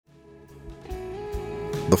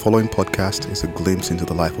The following podcast is a glimpse into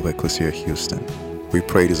the life of Ecclesia Houston. We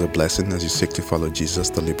pray it is a blessing as you seek to follow Jesus,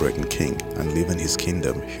 the liberating King, and live in His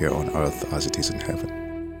kingdom here on earth as it is in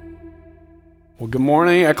heaven. Well, good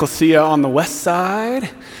morning, Ecclesia on the west side.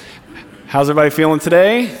 How's everybody feeling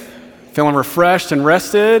today? Feeling refreshed and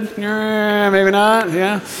rested? Maybe not,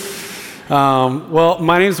 yeah. Well,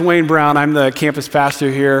 my name is Wayne Brown. I'm the campus pastor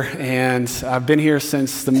here, and I've been here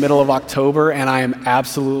since the middle of October, and I am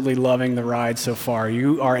absolutely loving the ride so far.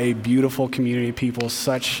 You are a beautiful community of people,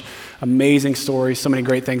 such amazing stories, so many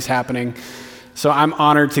great things happening. So I'm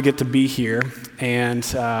honored to get to be here, and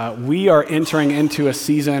we are entering into a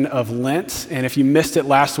season of Lent, and if you missed it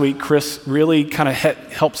last week, Chris really kind of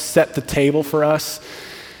helped set the table for us.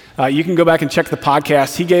 You can go back and check the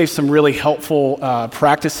podcast. He gave some really helpful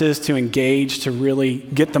practices to engage, to really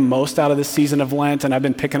get the most out of this season of Lent, and I've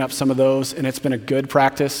been picking up some of those, and it's been a good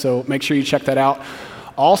practice, so make sure you check that out.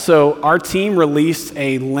 Also, our team released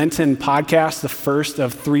a Lenten podcast, the first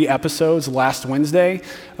of 3 episodes last Wednesday,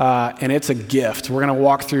 and it's a gift. We're going to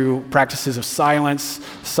walk through practices of silence,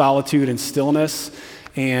 solitude, and stillness,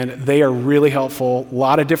 and they are really helpful. A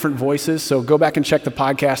lot of different voices, so go back and check the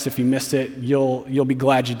podcast if you missed it. You'll be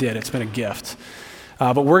glad you did. It's been a gift.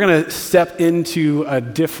 But we're going to step into a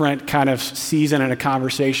different kind of season and a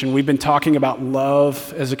conversation. We've been talking about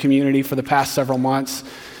love as a community for the past several months,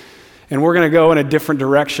 and we're going to go in a different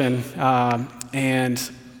direction.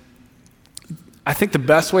 And I think the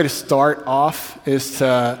best way to start off is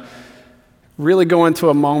to really go into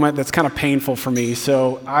a moment that's kind of painful for me.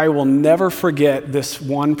 So I will never forget this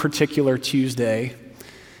one particular Tuesday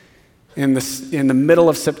in the middle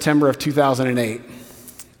of September of 2008.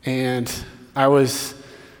 And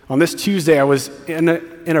on this Tuesday, I was in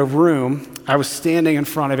a room. I was standing in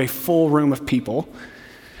front of a full room of people.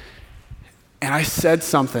 And I said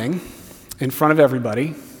something in front of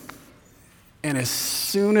everybody. And as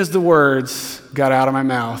soon as the words got out of my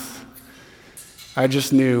mouth, I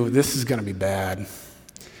just knew this is going to be bad.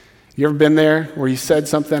 You ever been there where you said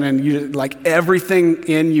something and you like everything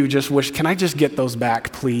in you just wish, can I just get those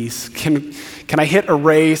back, please? Can I hit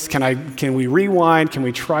erase? Can we rewind? Can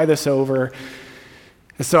we try this over?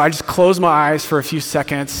 And so I just closed my eyes for a few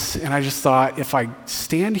seconds, and I just thought, if I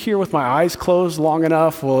stand here with my eyes closed long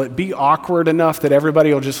enough, will it be awkward enough that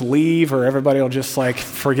everybody will just leave or everybody will just like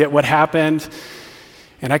forget what happened?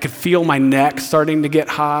 And I could feel my neck starting to get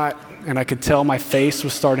hot, and I could tell my face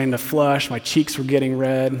was starting to flush, my cheeks were getting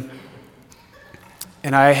red.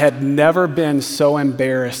 And I had never been so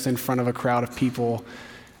embarrassed in front of a crowd of people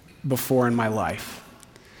before in my life.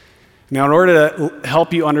 Now, in order to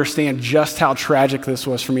help you understand just how tragic this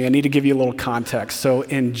was for me, I need to give you a little context. So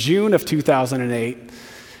in June of 2008,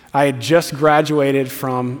 I had just graduated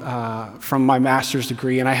from my master's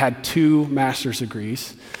degree, and I had 2 master's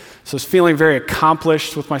degrees. So I was feeling very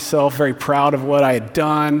accomplished with myself, very proud of what I had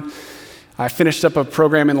done. I finished up a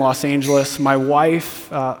program in Los Angeles. My wife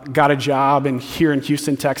got a job here in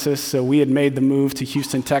Houston, Texas, so we had made the move to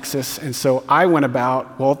Houston, Texas, and so I went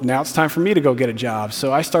about, well, now it's time for me to go get a job.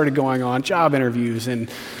 So I started going on job interviews and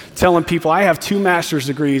telling people I have 2 master's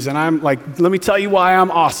degrees, and I'm like, let me tell you why I'm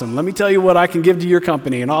awesome. Let me tell you what I can give to your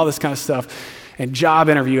company and all this kind of stuff. And job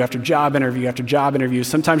interview after job interview after job interview.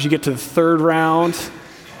 Sometimes you get to the 3rd round,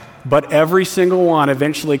 but every single one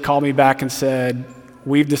eventually called me back and said,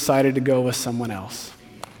 we've decided to go with someone else.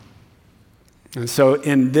 And so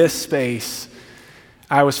in this space,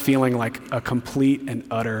 I was feeling like a complete and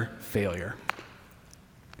utter failure.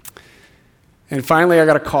 And finally, I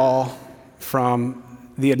got a call from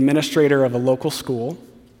the administrator of a local school.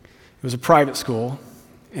 It was a private school,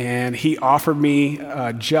 and he offered me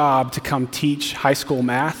a job to come teach high school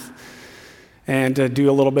math and to do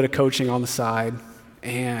a little bit of coaching on the side.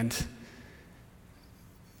 And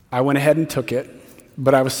I went ahead and took it.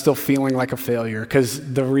 But I was still feeling like a failure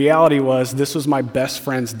because the reality was this was my best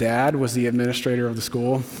friend's dad was the administrator of the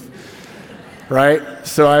school, right?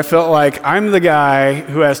 So I felt like I'm the guy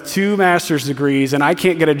who has 2 master's degrees and I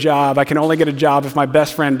can't get a job. I can only get a job if my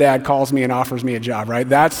best friend dad calls me and offers me a job, right?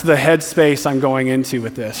 That's the headspace I'm going into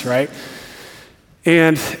with this, right?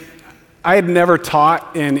 And I had never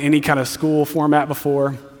taught in any kind of school format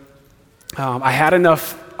before. I had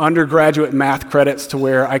enough undergraduate math credits to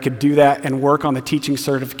where I could do that and work on the teaching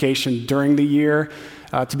certification during the year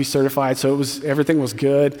to be certified. So everything was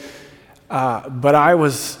good, but I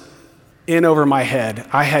was in over my head.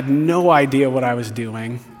 I had no idea what I was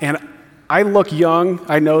doing, and I look young,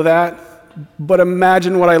 I know that, but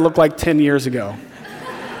imagine what I looked like 10 years ago.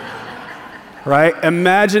 right?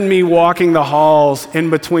 Imagine me walking the halls in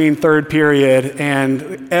between third period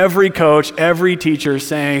and every coach, every teacher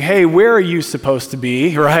saying, hey, where are you supposed to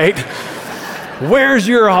be, right? Where's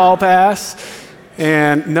your hall pass?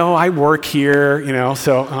 And no, I work here,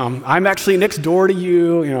 so I'm actually next door to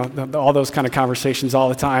you, all those kind of conversations all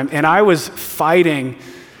the time. And I was fighting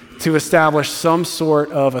to establish some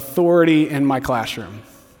sort of authority in my classroom.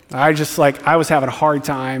 I was having a hard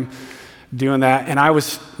time doing that. And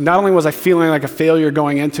not only was I feeling like a failure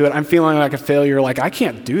going into it, I'm feeling like a failure, like I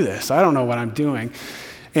can't do this. I don't know what I'm doing.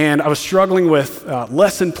 And I was struggling with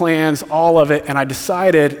lesson plans, all of it. And I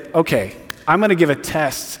decided, okay, I'm going to give a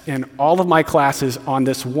test in all of my classes on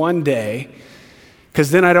this one day, because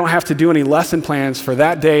then I don't have to do any lesson plans for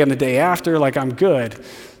that day and the day after, like I'm good.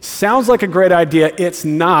 Sounds like a great idea. It's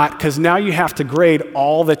not, because now you have to grade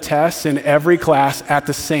all the tests in every class at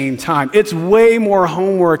the same time. It's way more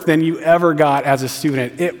homework than you ever got as a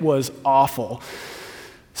student. It was awful.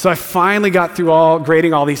 So I finally got through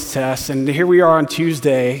grading all these tests, and here we are on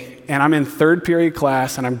Tuesday, and I'm in third period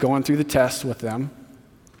class, and I'm going through the tests with them.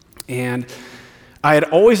 And I had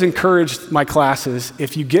always encouraged my classes,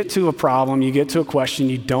 if you get to a problem, you get to a question,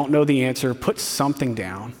 you don't know the answer, put something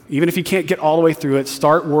down. Even if you can't get all the way through it,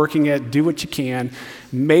 start working it, do what you can.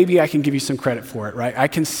 Maybe I can give you some credit for it, right? I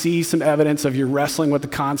can see some evidence of you wrestling with the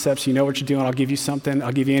concepts, you know what you're doing, I'll give you something,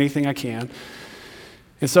 I'll give you anything I can.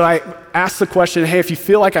 And so I asked the question, hey, if you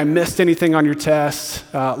feel like I missed anything on your test,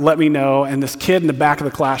 let me know. And this kid in the back of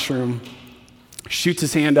the classroom shoots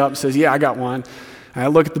his hand up and says, yeah, I got one. And I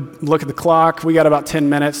look at the clock. We got about 10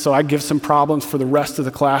 minutes, so I give some problems for the rest of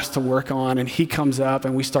the class to work on, and he comes up,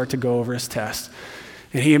 and we start to go over his test.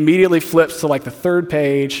 And he immediately flips to like the third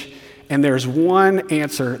page, and there's one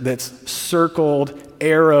answer that's circled,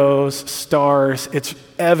 arrows, stars. It's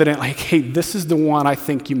evident, like, hey, this is the one I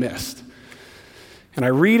think you missed. And I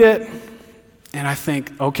read it, and I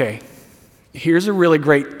think, okay, here's a really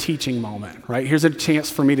great teaching moment, right? Here's a chance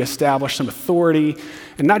for me to establish some authority,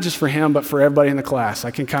 and not just for him, but for everybody in the class.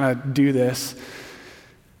 I can kind of do this.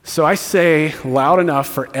 So I say loud enough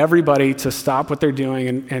for everybody to stop what they're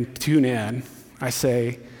doing and tune in. I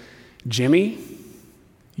say, Jimmy,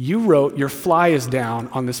 you wrote your fly is down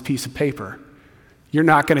on this piece of paper. You're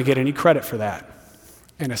not going to get any credit for that.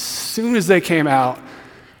 And as soon as they came out,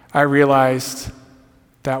 I realized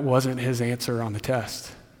that wasn't his answer on the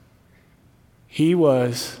test. He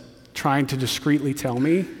was trying to discreetly tell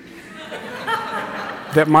me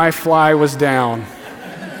that my fly was down.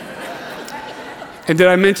 And did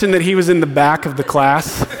I mention that he was in the back of the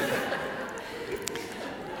class?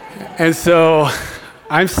 And so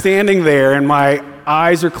I'm standing there and my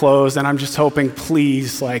eyes are closed and I'm just hoping,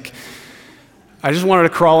 please, like, I just wanted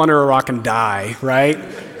to crawl under a rock and die, right?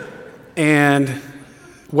 And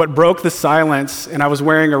what broke the silence, and I was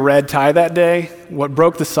wearing a red tie that day, what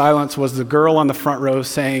broke the silence was the girl on the front row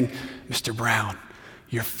saying, Mr. Brown,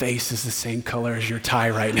 your face is the same color as your tie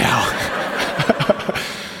right now.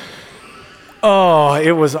 Oh,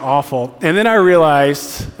 it was awful. And then I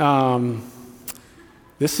realized,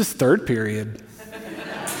 this is third period.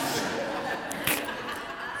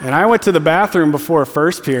 And I went to the bathroom before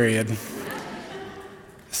first period.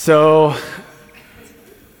 So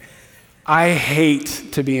I hate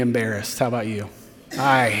to be embarrassed. How about you?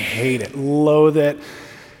 I hate it, loathe it.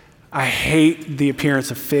 I hate the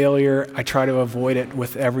appearance of failure. I try to avoid it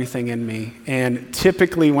with everything in me. And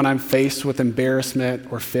typically when I'm faced with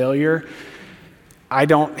embarrassment or failure, I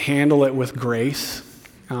don't handle it with grace.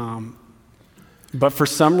 But for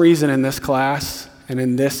some reason in this class and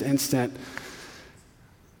in this instant,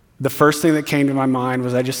 the first thing that came to my mind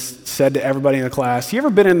was I just said to everybody in the class, you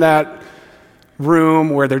ever been in that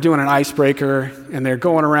room where they're doing an icebreaker and they're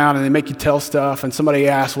going around and they make you tell stuff and somebody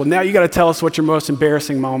asks, well, now you got to tell us what your most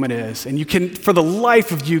embarrassing moment is. And you can, for the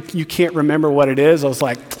life of you, you can't remember what it is. I was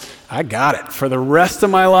like, I got it. For the rest of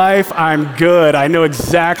my life, I'm good. I know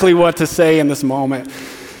exactly what to say in this moment.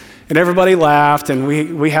 And everybody laughed and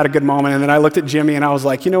we had a good moment. And then I looked at Jimmy and I was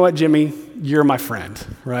like, you know what, Jimmy, you're my friend,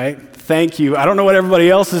 right? Thank you. I don't know what everybody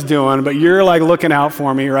else is doing, but you're like looking out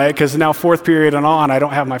for me, right? Because now fourth period and on, I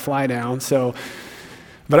don't have my fly down. So,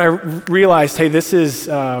 but I realized, hey, this is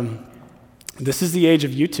the age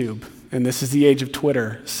of YouTube and this is the age of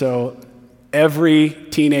Twitter. So every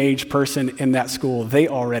teenage person in that school, they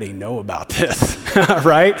already know about this,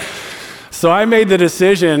 right? So I made the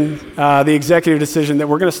decision, the executive decision, that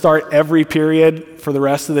we're going to start every period for the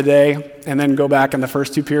rest of the day and then go back in the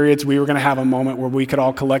first two periods. We were going to have a moment where we could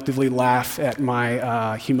all collectively laugh at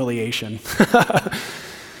my humiliation.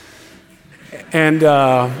 And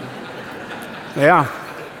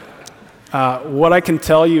what I can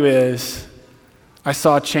tell you is I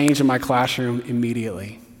saw a change in my classroom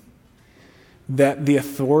immediately. That the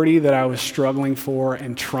authority that I was struggling for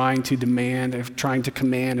and trying to demand, and trying to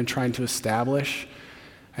command and trying to establish,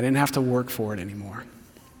 I didn't have to work for it anymore.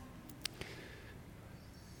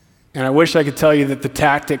 And I wish I could tell you that the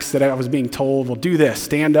tactics that I was being told, well, do this,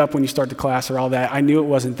 stand up when you start the class or all that. I knew it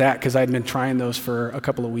wasn't that because I'd been trying those for a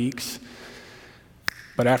couple of weeks.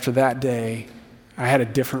 But after that day, I had a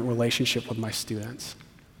different relationship with my students.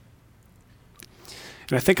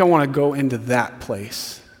 And I think I want to go into that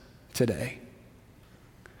place today.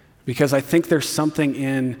 Because I think there's something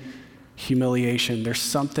in humiliation, there's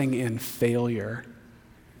something in failure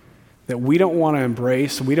that we don't want to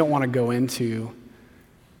embrace, we don't want to go into,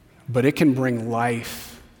 but it can bring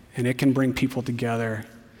life and it can bring people together.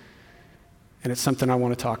 And it's something I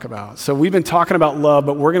want to talk about. So we've been talking about love,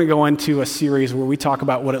 but we're going to go into a series where we talk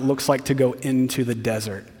about what it looks like to go into the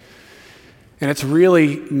desert. And it's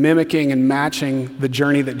really mimicking and matching the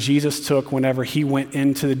journey that Jesus took whenever he went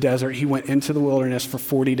into the desert. He went into the wilderness for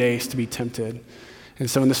 40 days to be tempted. And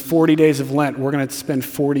so in this 40 days of Lent, we're going to spend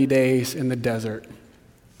 40 days in the desert.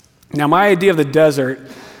 Now, my idea of the desert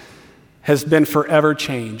has been forever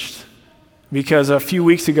changed because a few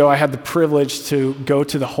weeks ago, I had the privilege to go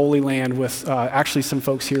to the Holy Land with actually some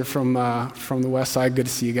folks here from the West Side. Good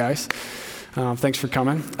to see you guys. Thanks for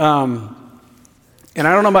coming. And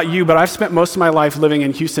I don't know about you, but I've spent most of my life living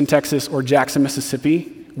in Houston, Texas, or Jackson, Mississippi,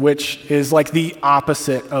 which is like the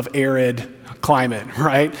opposite of arid climate,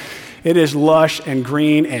 right? It is lush and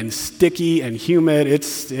green and sticky and humid.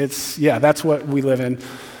 Yeah, that's what we live in.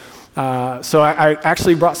 So I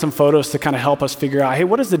actually brought some photos to kind of help us figure out, hey,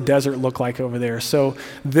 what does the desert look like over there? So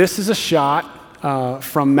this is a shot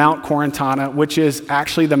from Mount Quarantana, which is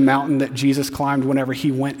actually the mountain that Jesus climbed whenever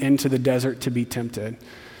he went into the desert to be tempted.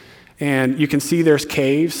 And you can see there's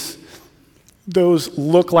caves. Those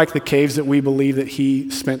look like the caves that we believe that he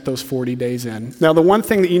spent those 40 days in. Now, the one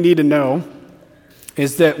thing that you need to know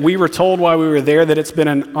is that we were told while we were there that it's been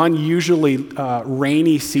an unusually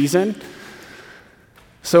rainy season.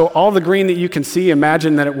 So all the green that you can see,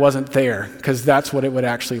 imagine that it wasn't there, because that's what it would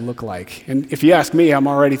actually look like. And if you ask me, I'm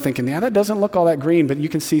already thinking, yeah, that doesn't look all that green, but you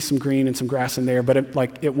can see some green and some grass in there, but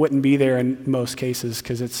it wouldn't be there in most cases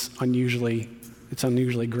because it's unusually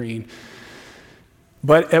green.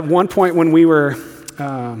 But at one point when we were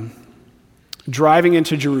driving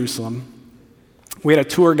into Jerusalem, we had a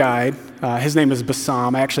tour guide. His name is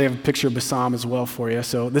Bassam. I actually have a picture of Bassam as well for you.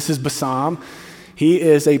 So this is Bassam. He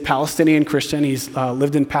is a Palestinian Christian. He's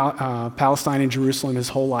lived in Palestine and Jerusalem his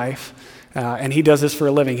whole life. And he does this for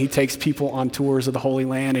a living. He takes people on tours of the Holy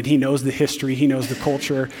Land, and he knows the history, he knows the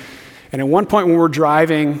culture. And at one point when we're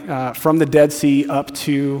driving from the Dead Sea up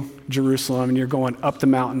to Jerusalem, and you're going up the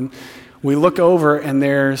mountain, we look over and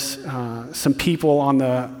there's some people on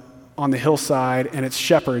the hillside, and it's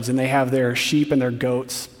shepherds, and they have their sheep and their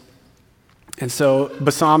goats. And so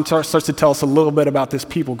Bassam starts to tell us a little bit about this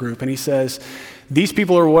people group, and he says, these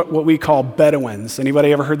people are what we call Bedouins.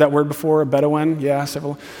 Anybody ever heard that word before, a Bedouin? Yeah,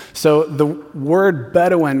 several. So the word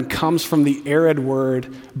Bedouin comes from the Arab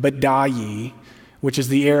word Badayi, which is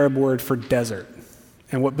the Arab word for desert.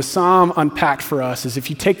 And what Bassam unpacked for us is if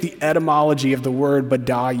you take the etymology of the word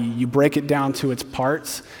Badayi, you break it down to its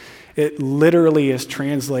parts, it literally is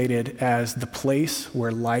translated as the place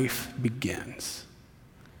where life begins.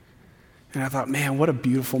 And I thought, man, what a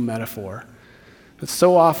beautiful metaphor. But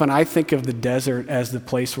so often I think of the desert as the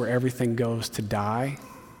place where everything goes to die.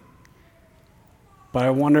 But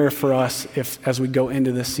I wonder for us, if as we go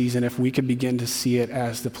into this season, if we could begin to see it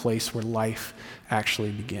as the place where life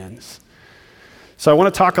actually begins. So I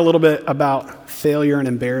want to talk a little bit about failure and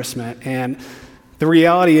embarrassment. And the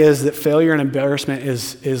reality is that failure and embarrassment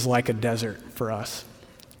is like a desert for us.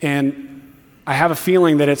 And I have a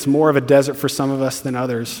feeling that it's more of a desert for some of us than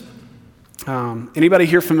others. Anybody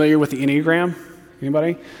here familiar with the Enneagram?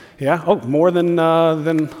 Anybody? Yeah? Oh, more than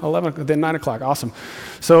 9 o'clock. Awesome.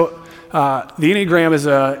 So the Enneagram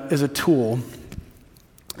is a tool,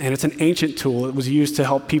 and it's an ancient tool. It was used to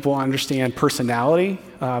help people understand personality,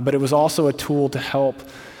 but it was also a tool to help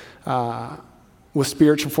with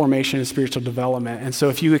spiritual formation and spiritual development. And so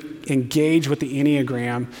if you engage with the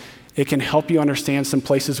Enneagram, it can help you understand some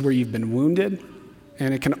places where you've been wounded,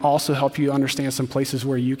 and it can also help you understand some places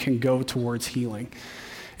where you can go towards healing.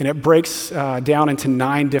 And it breaks down into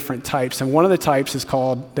 9 different types. And one of the types is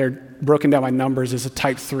called, they're broken down by numbers, is a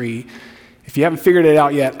type 3. If you haven't figured it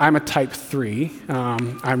out yet, I'm a type 3.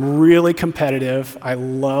 I'm really competitive. I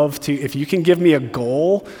love to, if you can give me a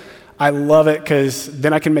goal, I love it because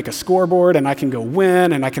then I can make a scoreboard and I can go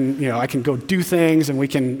win and I can go do things and we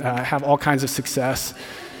can have all kinds of success.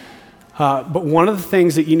 But one of the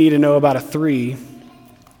things that you need to know about a 3,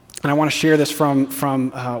 and I want to share this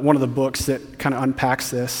from one of the books that kind of unpacks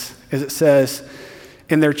this, is it says,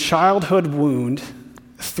 in their childhood wound,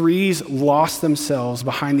 threes lost themselves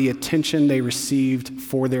behind the attention they received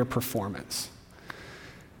for their performance.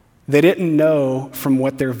 They didn't know from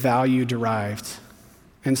what their value derived.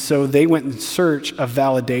 And so they went in search of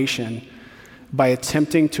validation by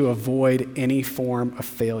attempting to avoid any form of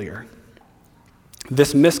failure.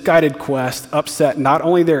 This misguided quest upset not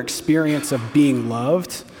only their experience of being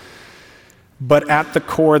loved, but at the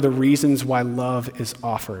core, the reasons why love is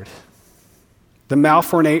offered. The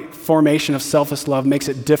malformation of selfless love makes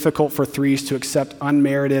it difficult for threes to accept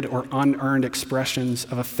unmerited or unearned expressions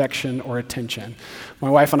of affection or attention. My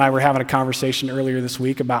wife and I were having a conversation earlier this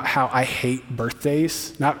week about how I hate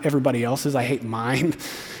birthdays. Not everybody else's, I hate mine.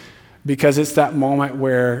 Because it's that moment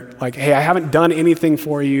where, like, hey, I haven't done anything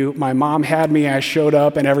for you. My mom had me, I showed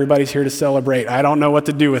up, and everybody's here to celebrate. I don't know what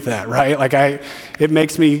to do with that, right? It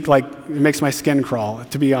makes my skin crawl,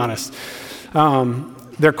 to be honest.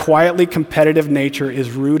 Their quietly competitive nature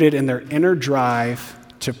is rooted in their inner drive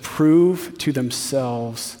to prove to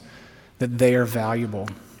themselves that they are valuable.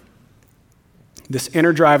 This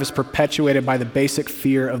inner drive is perpetuated by the basic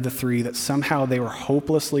fear of the three that somehow they were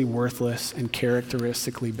hopelessly worthless and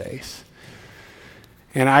characteristically base.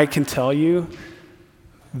 And I can tell you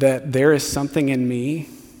that there is something in me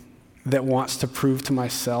that wants to prove to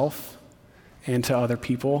myself and to other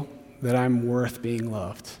people that I'm worth being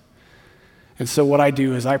loved. And so what I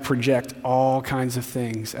do is I project all kinds of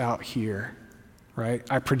things out here, right?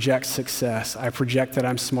 I project success. I project that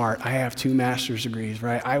I'm smart. I have 2 master's degrees,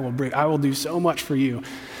 right? I will do so much for you.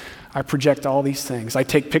 I project all these things. I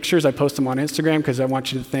take pictures, I post them on Instagram because I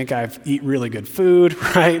want you to think I eat really good food,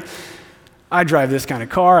 right? I drive this kind of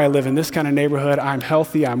car. I live in this kind of neighborhood. I'm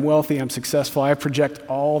healthy. I'm wealthy. I'm successful. I project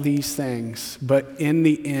all these things. But in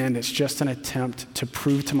the end, it's just an attempt to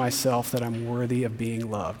prove to myself that I'm worthy of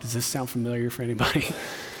being loved. Does this sound familiar for anybody?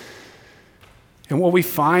 And what we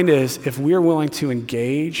find is if we're willing to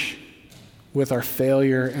engage with our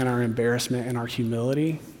failure and our embarrassment and our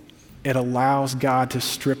humility, it allows God to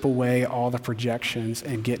strip away all the projections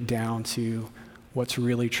and get down to what's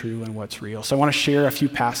really true and what's real. So I want to share a few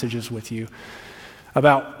passages with you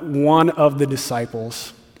about one of the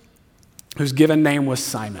disciples whose given name was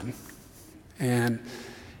Simon. And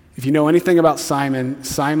if you know anything about Simon,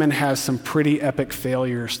 Simon has some pretty epic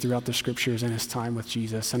failures throughout the scriptures in his time with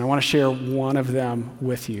Jesus. And I want to share one of them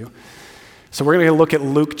with you. So we're going to look at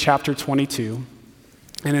Luke chapter 22.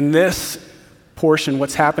 And in this portion,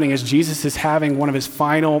 what's happening is Jesus is having one of his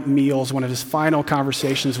final meals, one of his final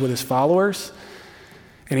conversations with his followers.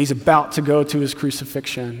 And he's about to go to his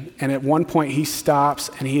crucifixion. And at one point he stops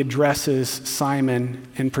and he addresses Simon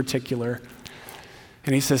in particular.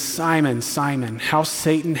 And he says, Simon, Simon, how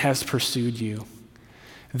Satan has pursued you,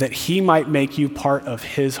 that he might make you part of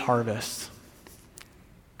his harvest.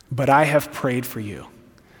 But I have prayed for you.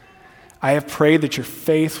 I have prayed that your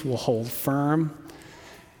faith will hold firm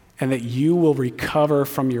and that you will recover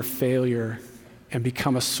from your failure and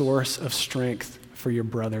become a source of strength for your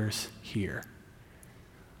brothers here.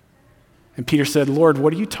 And Peter said, Lord,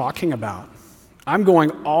 what are you talking about? I'm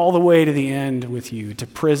going all the way to the end with you, to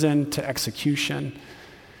prison, to execution.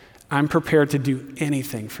 I'm prepared to do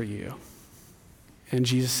anything for you. And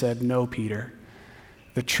Jesus said, no, Peter.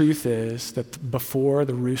 The truth is that before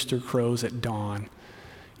the rooster crows at dawn,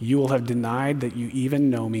 you will have denied that you even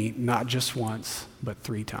know me, not just once, but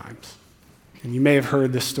 3 times. And you may have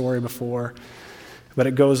heard this story before, but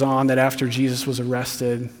it goes on that after Jesus was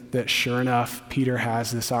arrested, that sure enough, Peter has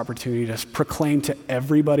this opportunity to proclaim to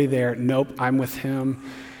everybody there, nope, I'm with him.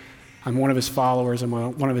 I'm one of his followers. I'm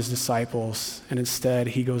one of his disciples. And instead,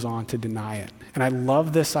 he goes on to deny it. And I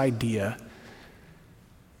love this idea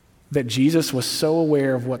that Jesus was so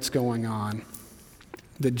aware of what's going on,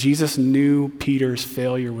 that Jesus knew Peter's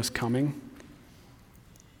failure was coming.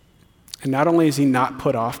 And not only is he not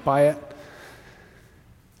put off by it,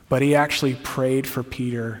 but he actually prayed for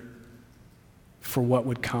Peter for what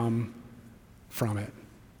would come from it.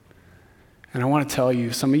 And I want to tell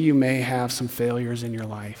you, some of you may have some failures in your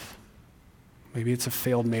life. Maybe it's a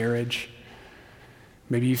failed marriage.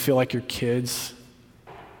 Maybe you feel like your kids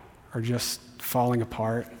are just falling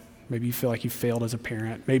apart. Maybe you feel like you failed as a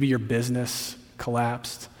parent. Maybe your business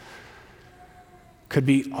collapsed. Could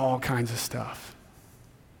be all kinds of stuff.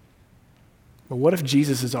 But what if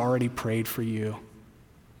Jesus has already prayed for you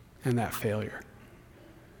in that failure?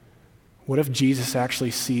 What if Jesus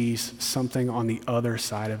actually sees something on the other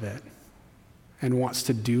side of it and wants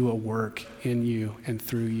to do a work in you and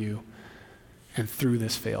through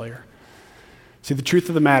this failure? See, the truth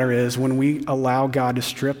of the matter is when we allow God to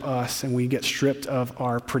strip us and we get stripped of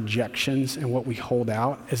our projections and what we hold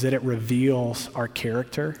out, is that it reveals our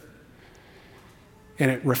character and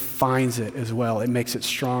it refines it as well. It makes it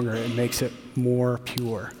stronger. It makes it more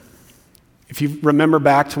pure. If you remember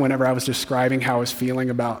back to whenever I was describing how I was feeling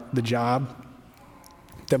about the job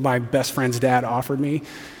that my best friend's dad offered me,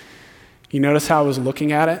 you notice how I was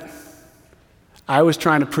looking at it? I was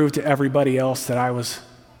trying to prove to everybody else that I was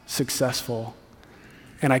successful,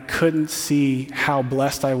 and I couldn't see how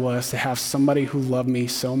blessed I was to have somebody who loved me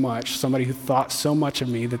so much, somebody who thought so much of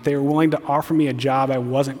me that they were willing to offer me a job I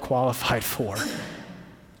wasn't qualified for,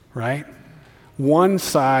 right? One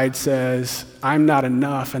side says, I'm not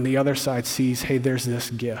enough, and the other side sees, hey, there's this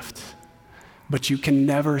gift. But you can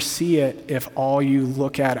never see it if all you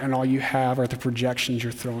look at and all you have are the projections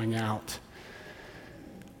you're throwing out.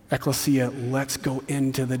 Ecclesia, let's go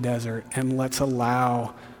into the desert and let's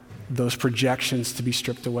allow those projections to be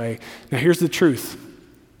stripped away. Now here's the truth.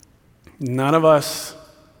 None of us,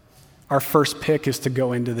 our first pick is to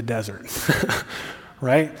go into the desert,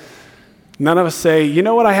 right? None of us say, you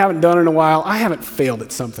know what I haven't done in a while? I haven't failed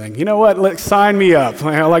at something. You know what? Sign me up.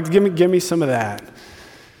 Give me some of that.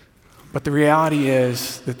 But the reality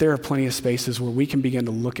is that there are plenty of spaces where we can begin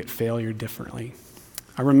to look at failure differently.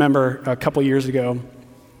 I remember a couple years ago,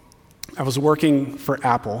 I was working for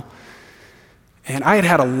Apple, and I had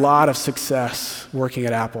had a lot of success working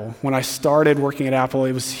at Apple. When I started working at Apple,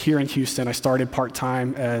 it was here in Houston. I started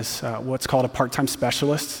part-time as what's called a part-time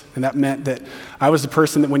specialist, and that meant that I was the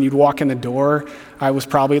person that when you'd walk in the door, I was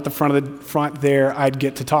probably at the front there. I'd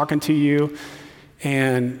get to talking to you,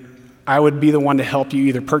 and I would be the one to help you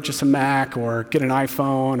either purchase a Mac or get an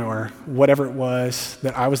iPhone or whatever it was,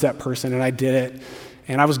 that I was that person, and I did it,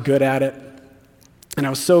 and I was good at it. And I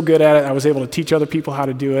was so good at it, I was able to teach other people how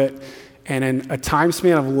to do it. And in a time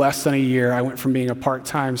span of less than a year, I went from being a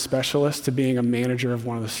part-time specialist to being a manager of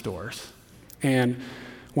one of the stores. And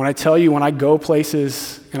when I tell you, when I go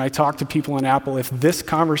places and I talk to people in Apple, if this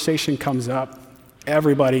conversation comes up,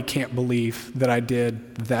 everybody can't believe that I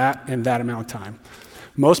did that in that amount of time.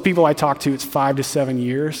 Most people I talk to, it's 5 to 7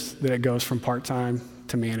 years that it goes from part-time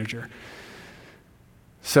to manager.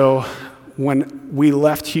 So when we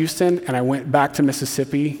left Houston and I went back to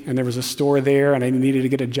Mississippi and there was a store there and I needed to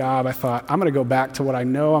get a job, I thought, I'm going to go back to what I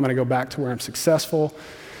know. I'm going to go back to where I'm successful,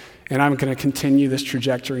 and I'm going to continue this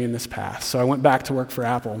trajectory in this path. So I went back to work for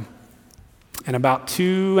Apple. And about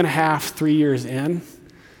 2.5, 3 years in,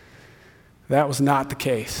 that was not the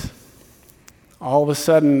case. All of a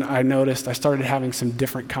sudden, I noticed I started having some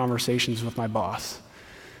different conversations with my boss.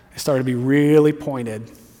 I started to be really pointed.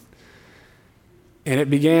 And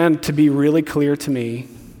it began to be really clear to me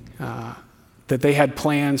that they had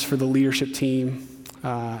plans for the leadership team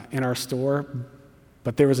in our store,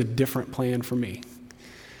 but there was a different plan for me.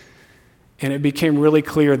 And it became really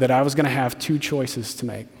clear that I was going to have two choices to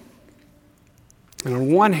make. And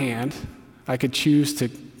on one hand, I could choose to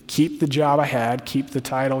keep the job I had, keep the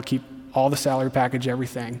title, keep all the salary package,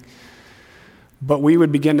 everything. But we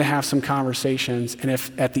would begin to have some conversations, and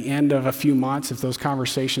if at the end of a few months, if those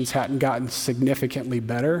conversations hadn't gotten significantly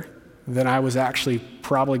better, then I was actually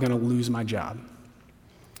probably going to lose my job.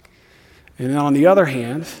 And then on the other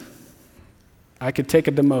hand, I could take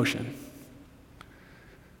a demotion.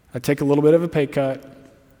 I'd take a little bit of a pay cut.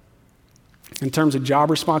 In terms of job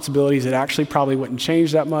responsibilities, it actually probably wouldn't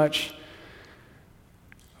change that much,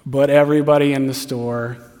 but everybody in the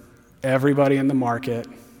store, everybody in the market,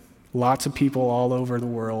 lots of people all over the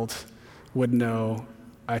world would know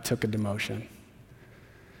I took a demotion.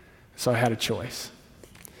 So I had a choice.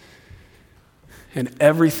 And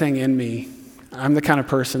everything in me, I'm the kind of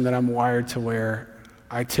person that I'm wired to where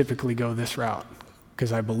I typically go this route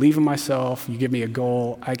because I believe in myself. You give me a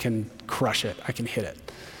goal, I can crush it, I can hit it.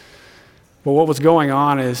 But what was going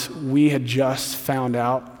on is we had just found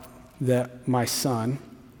out that my son,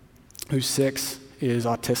 who's 6, is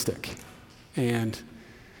autistic. And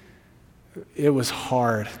it was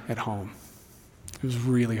hard at home. It was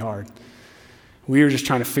really hard. We were just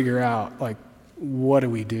trying to figure out, what do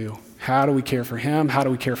we do? How do we care for him? How do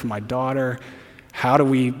we care for my daughter? How do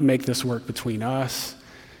we make this work between us?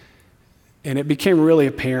 And it became really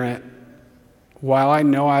apparent, while I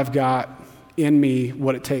know I've got in me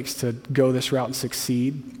what it takes to go this route and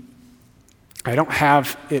succeed, I don't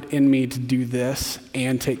have it in me to do this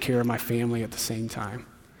and take care of my family at the same time.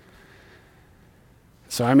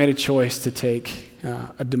 So I made a choice to take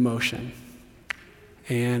a demotion.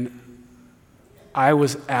 And I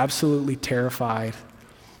was absolutely terrified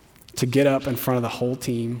to get up in front of the whole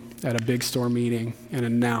team at a big store meeting and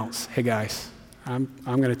announce, hey guys, I'm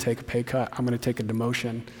going to take a pay cut, I'm going to take a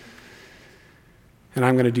demotion, and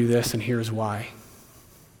I'm going to do this, and here's why.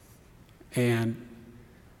 And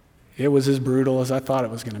it was as brutal as I thought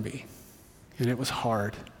it was going to be. And it was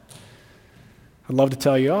hard. I'd love to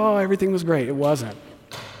tell you, oh, everything was great. It wasn't.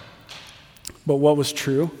 But what was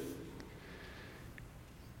true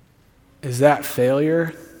is that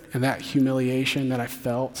failure and that humiliation that I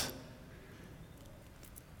felt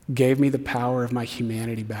gave me the power of my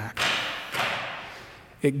humanity back.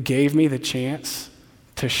 It gave me the chance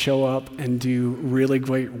to show up and do really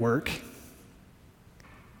great work,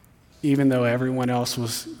 even though everyone else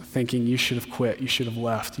was thinking you should have quit, you should have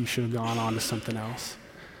left, you should have gone on to something else.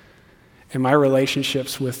 And my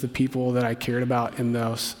relationships with the people that I cared about in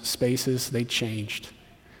those spaces, they changed.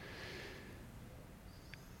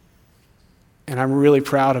 And I'm really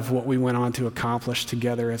proud of what we went on to accomplish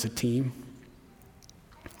together as a team.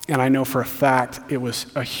 And I know for a fact it was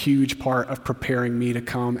a huge part of preparing me to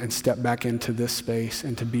come and step back into this space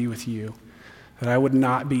and to be with you. That I would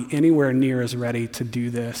not be anywhere near as ready to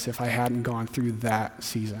do this if I hadn't gone through that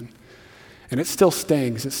season. And it still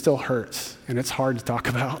stings, it still hurts, and it's hard to talk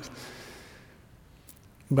about.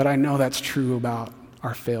 But I know that's true about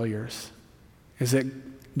our failures, is that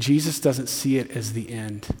Jesus doesn't see it as the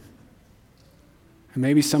end. And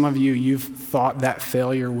maybe some of you, you've thought that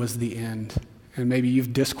failure was the end. And maybe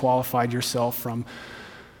you've disqualified yourself from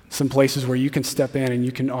some places where you can step in and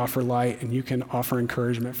you can offer light and you can offer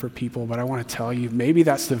encouragement for people. But I want to tell you, maybe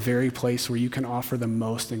that's the very place where you can offer the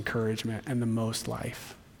most encouragement and the most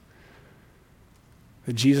life.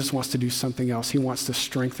 That Jesus wants to do something else. He wants to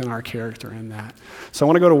strengthen our character in that. So I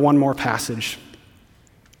want to go to one more passage.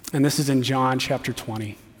 And this is in John chapter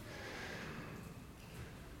 20.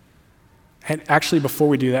 And actually, before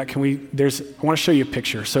we do that, I want to show you a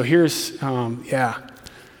picture. So here's,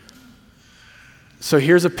 So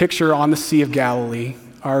here's a picture on the Sea of Galilee.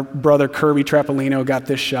 Our brother Kirby Trapolino got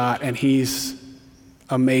this shot, and he's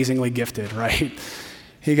amazingly gifted, right?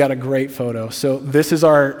 He got a great photo. So this is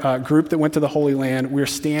our group that went to the Holy Land. We're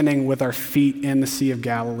standing with our feet in the Sea of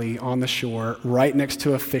Galilee on the shore, right next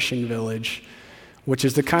to a fishing village, which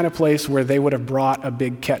is the kind of place where they would have brought a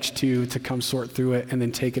big catch to come sort through it and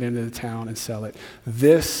then take it into the town and sell it.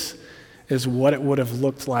 This is what it would have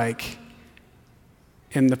looked like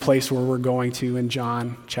in the place where we're going to in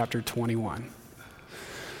John chapter 21.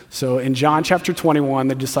 So in John chapter 21,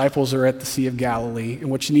 the disciples are at the Sea of Galilee,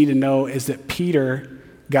 and what you need to know is that Peter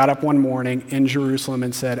got up one morning in Jerusalem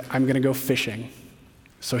and said, I'm going to go fishing.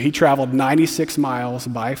 So he traveled 96 miles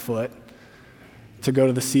by foot to go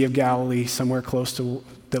to the Sea of Galilee, somewhere close to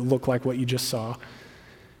that looked like what you just saw.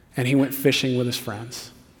 And he went fishing with his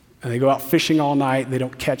friends. And they go out fishing all night. They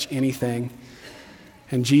don't catch anything.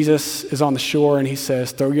 And Jesus is on the shore and he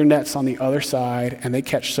says, throw your nets on the other side. And they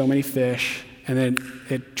catch so many fish. And then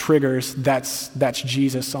it triggers, that's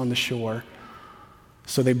Jesus on the shore.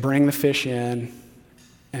 So they bring the fish in,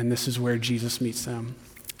 and this is where Jesus meets them.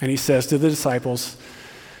 And he says to the disciples,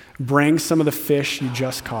 bring some of the fish you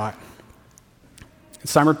just caught. And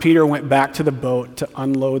Simon Peter went back to the boat to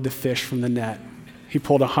unload the fish from the net. He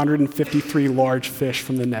pulled 153 large fish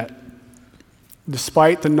from the net.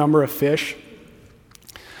 Despite the number of fish,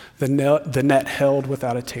 the net held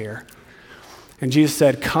without a tear. And Jesus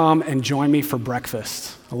said, come and join me for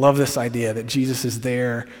breakfast. I love this idea that Jesus is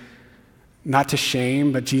there not to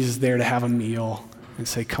shame, but Jesus is there to have a meal and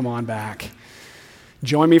say, come on back.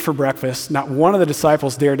 Join me for breakfast. Not one of the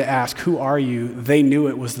disciples dared to ask, who are you? They knew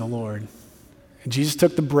it was the Lord. And Jesus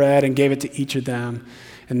took the bread and gave it to each of them,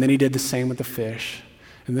 and then he did the same with the fish.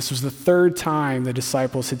 And this was the third time the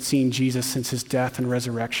disciples had seen Jesus since his death and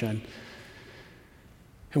resurrection.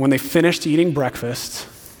 And when they finished eating breakfast,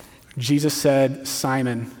 Jesus said,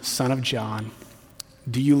 Simon, son of John,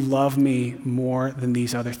 do you love me more than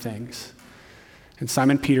these other things? And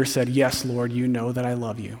Simon Peter said, yes, Lord, you know that I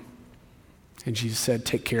love you. And Jesus said,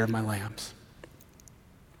 take care of my lambs.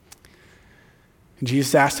 And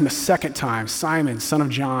Jesus asked him a second time, Simon, son of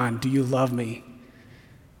John, do you love me?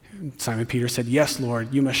 And Simon Peter said, yes,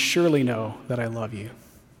 Lord, you must surely know that I love you.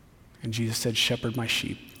 And Jesus said, shepherd my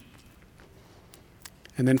sheep.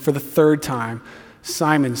 And then for the third time,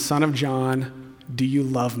 Simon, son of John, do you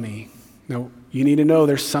love me? Now, you need to know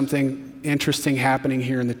there's something interesting happening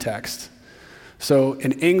here in the text. So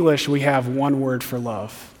in English, we have one word for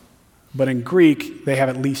love, but in Greek, they have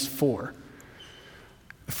at least four.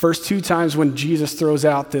 The first two times when Jesus throws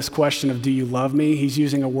out this question of, do you love me? He's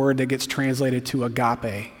using a word that gets translated to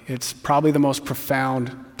agape. It's probably the most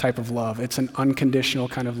profound type of love. It's an unconditional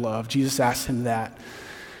kind of love. Jesus asks him that.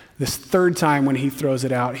 This third time when he throws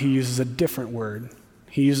it out, he uses a different word.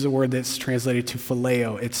 He uses a word that's translated to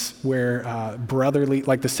phileo. It's where brotherly,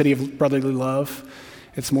 like the city of brotherly love,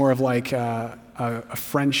 it's more of like a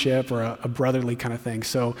friendship or a brotherly kind of thing.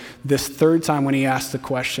 So this third time when he asks the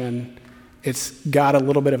question, it's got a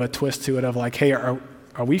little bit of a twist to it of like, hey,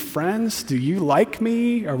 are we friends? Do you like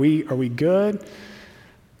me? Are we good?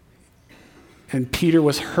 And Peter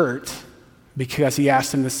was hurt because he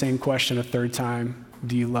asked him the same question a third time,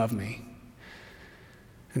 do you love me?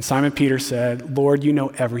 And Simon Peter said, Lord, you know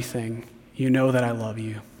everything. You know that I love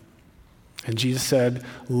you. And Jesus said,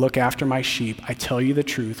 look after my sheep. I tell you the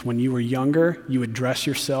truth. When you were younger, you would dress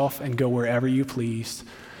yourself and go wherever you pleased.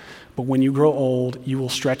 But when you grow old, you will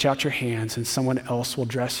stretch out your hands and someone else will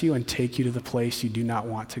dress you and take you to the place you do not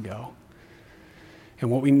want to go. And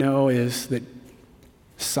what we know is that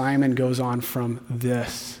Simon goes on from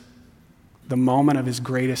this, the moment of his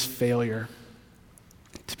greatest failure,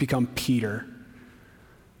 to become Peter,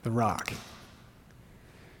 the rock.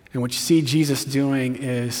 And what you see Jesus doing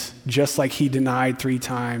is, just like he denied 3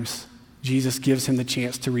 times, Jesus gives him the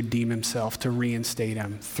chance to redeem himself, to reinstate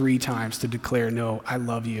him 3 times, to declare, no, I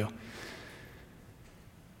love you.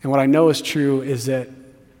 And what I know is true is that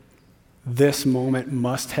this moment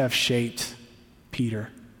must have shaped Peter,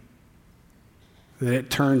 that it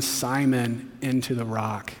turned Simon into the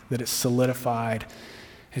rock, that it solidified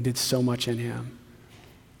and did so much in him.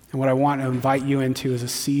 And what I want to invite you into is a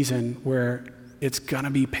season where it's going to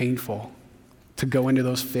be painful to go into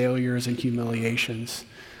those failures and humiliations,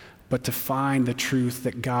 but to find the truth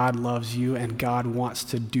that God loves you and God wants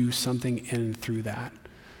to do something in and through that.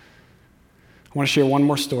 I want to share one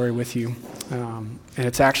more story with you, and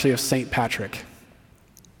it's actually of St. Patrick.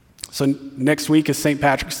 So next week is St.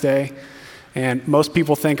 Patrick's Day, and most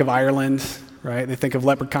people think of Ireland, right? They think of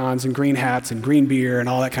leprechauns and green hats and green beer and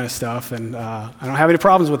all that kind of stuff, and I don't have any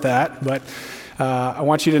problems with that, but I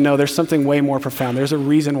want you to know there's something way more profound. There's a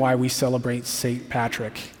reason why we celebrate St.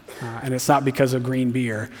 Patrick, and it's not because of green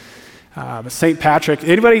beer. But St. Patrick,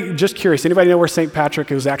 anybody, just curious, anybody know where St. Patrick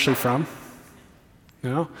was actually from?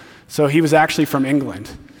 No? So he was actually from England.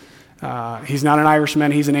 He's not an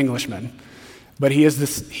Irishman, he's an Englishman. But he is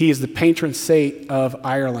the patron saint of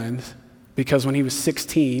Ireland because when he was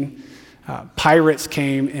 16, pirates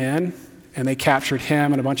came in and they captured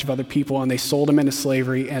him and a bunch of other people and they sold him into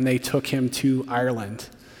slavery and they took him to Ireland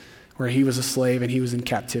where he was a slave and he was in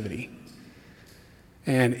captivity.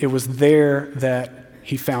 And it was there that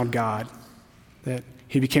he found God, that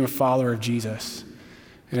he became a follower of Jesus.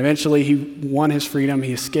 And eventually he won his freedom,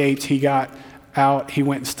 he escaped, he got out, he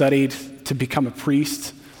went and studied to become a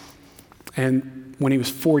priest. And when he was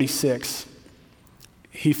 46,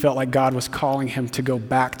 he felt like God was calling him to go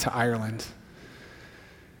back to Ireland.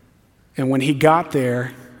 And when he got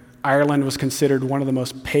there, Ireland was considered one of the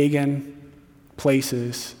most pagan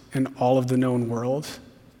places in all of the known world.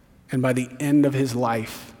 And by the end of his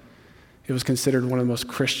life, it was considered one of the most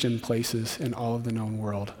Christian places in all of the known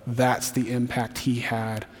world. That's the impact he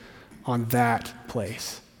had on that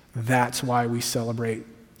place. That's why we celebrate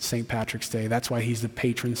St. Patrick's Day. That's why he's the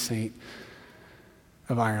patron saint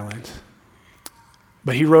of Ireland.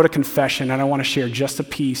 But he wrote a confession, and I want to share just a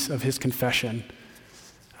piece of his confession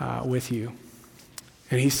with you.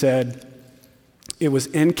 And he said, it was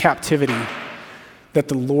in captivity that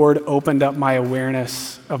the Lord opened up my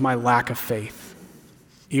awareness of my lack of faith.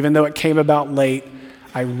 Even though it came about late,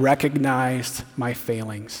 I recognized my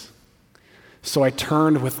failings. So I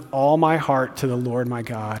turned with all my heart to the Lord my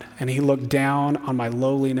God, and he looked down on my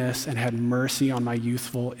lowliness and had mercy on my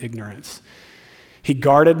youthful ignorance. He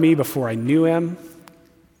guarded me before I knew him,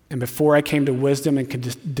 and before I came to wisdom and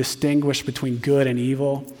could distinguish between good and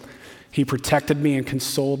evil. He protected me and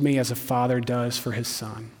consoled me as a father does for his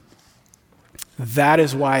son. That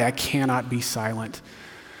is why I cannot be silent,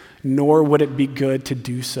 nor would it be good to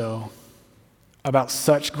do so, about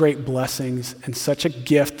such great blessings and such a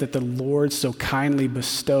gift that the Lord so kindly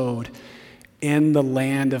bestowed in the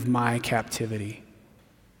land of my captivity.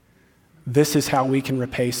 This is how we can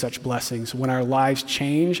repay such blessings, when our lives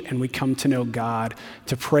change and we come to know God,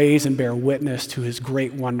 to praise and bear witness to his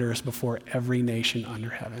great wonders before every nation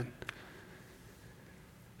under heaven.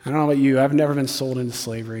 I don't know about you, I've never been sold into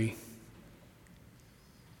slavery,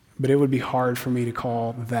 but it would be hard for me to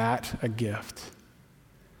call that a gift.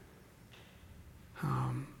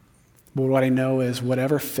 But what I know is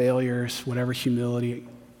whatever failures, whatever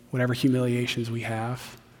humiliations we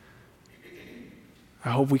have, I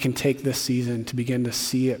hope we can take this season to begin to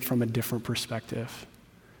see it from a different perspective,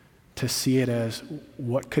 to see it as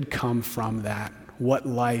what could come from that, what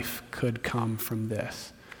life could come from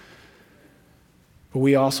this. But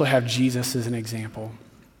we also have Jesus as an example,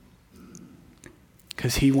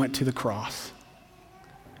 because he went to the cross.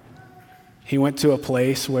 He went to a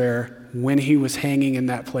place where when he was hanging in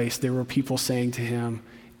that place, there were people saying to him,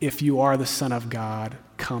 if you are the Son of God,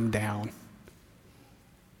 come down.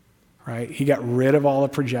 Right? He got rid of all the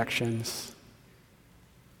projections.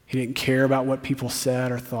 He didn't care about what people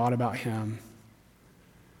said or thought about him,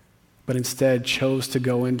 but instead chose to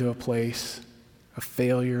go into a place of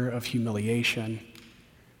failure, of humiliation,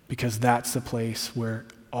 because that's the place where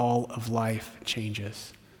all of life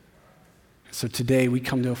changes. So today we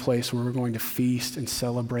come to a place where we're going to feast and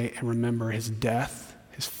celebrate and remember his death,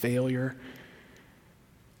 his failure,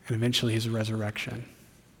 and eventually his resurrection.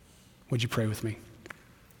 Would you pray with me?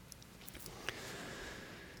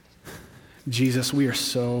 Jesus, we are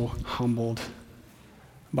so humbled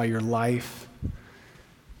by your life,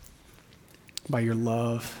 by your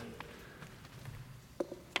love,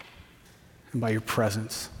 and by your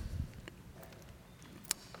presence.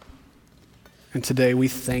 And today we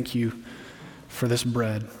thank you for this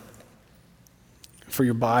bread, for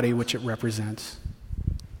your body which it represents,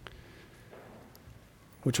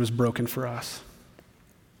 which was broken for us.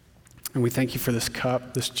 And we thank you for this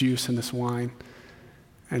cup, this juice, and this wine,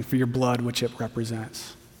 and for your blood which it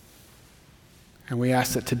represents. And we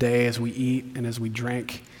ask that today as we eat and as we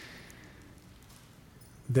drink,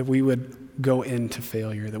 that we would go into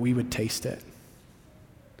failure, that we would taste it,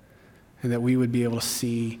 and that we would be able to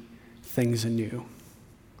see things anew,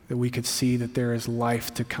 that we could see that there is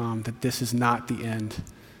life to come, that this is not the end,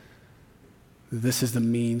 that this is the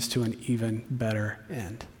means to an even better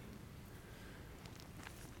end.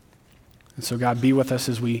 And so God, be with us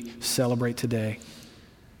as we celebrate today.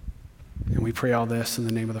 And we pray all this in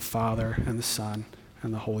the name of the Father and the Son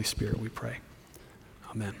and the Holy Spirit, we pray.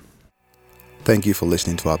 Amen. Thank you for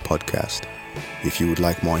listening to our podcast. If you would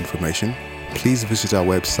like more information, please visit our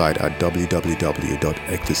website at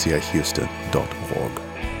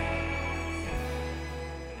www.ecclesiahouston.org.